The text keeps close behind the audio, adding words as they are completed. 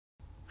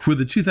For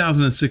the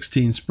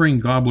 2016 spring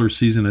gobbler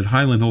season at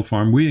Highland Hill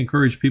Farm, we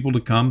encourage people to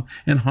come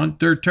and hunt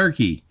their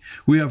turkey.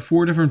 We have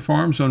 4 different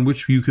farms on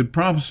which you could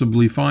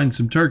possibly find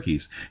some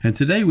turkeys. And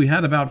today we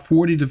had about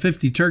 40 to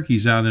 50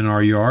 turkeys out in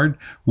our yard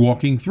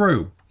walking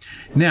through.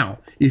 Now,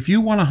 if you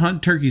want to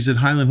hunt turkeys at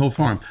Highland Hill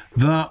Farm,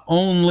 the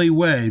only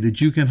way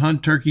that you can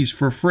hunt turkeys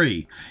for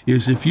free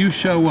is if you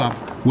show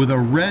up with a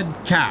red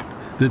cap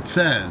that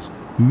says,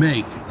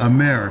 "Make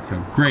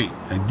America Great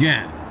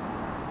Again."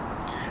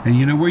 And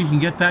you know where you can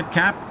get that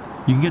cap?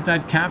 You can get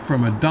that cap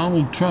from a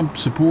Donald Trump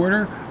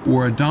supporter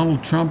or a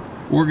Donald Trump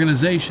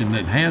organization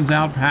that hands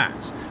out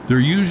hats. They're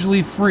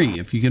usually free.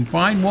 If you can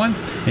find one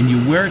and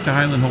you wear it to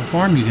Highland Hill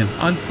Farm, you can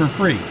hunt for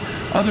free.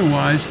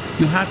 Otherwise,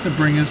 you'll have to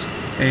bring us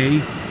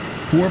a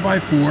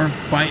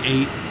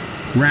 4x4x8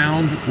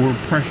 round or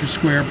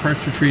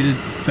pressure treated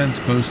fence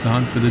post to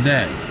hunt for the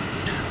day.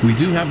 We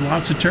do have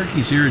lots of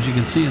turkeys here, as you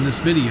can see in this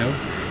video,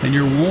 and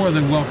you're more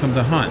than welcome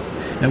to hunt.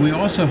 And we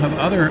also have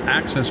other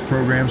access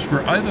programs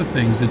for other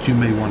things that you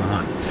may want to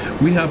hunt.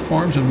 We have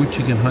farms on which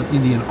you can hunt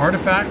Indian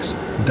artifacts,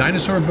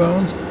 dinosaur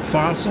bones,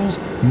 fossils,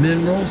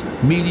 minerals,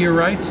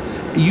 meteorites.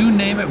 You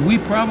name it, we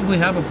probably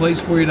have a place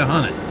for you to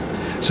hunt it.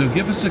 So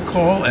give us a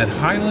call at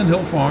Highland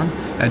Hill Farm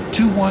at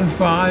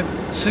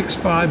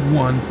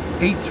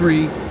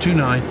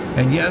 215-651-8329.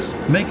 And yes,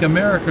 make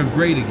America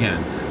great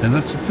again. And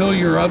let's fill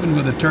your oven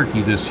with a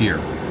turkey this year.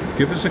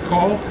 Give us a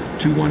call,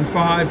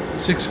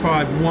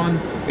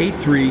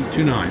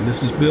 215-651-8329.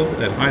 This is Bill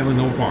at Highland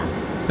Hill Farm.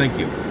 Thank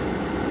you.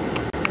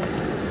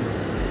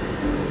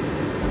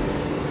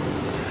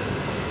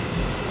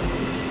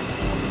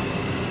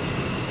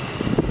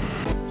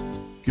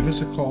 Give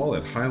us a call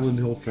at Highland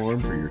Hill Farm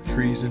for your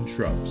trees and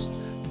shrubs.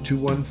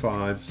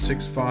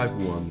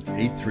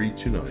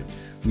 215-651-8329.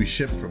 We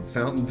ship from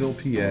Fountainville,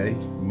 PA,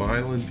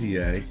 Milan,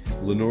 PA,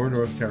 Lenore,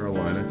 North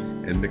Carolina,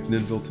 and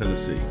McMinnville,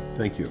 Tennessee.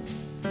 Thank you.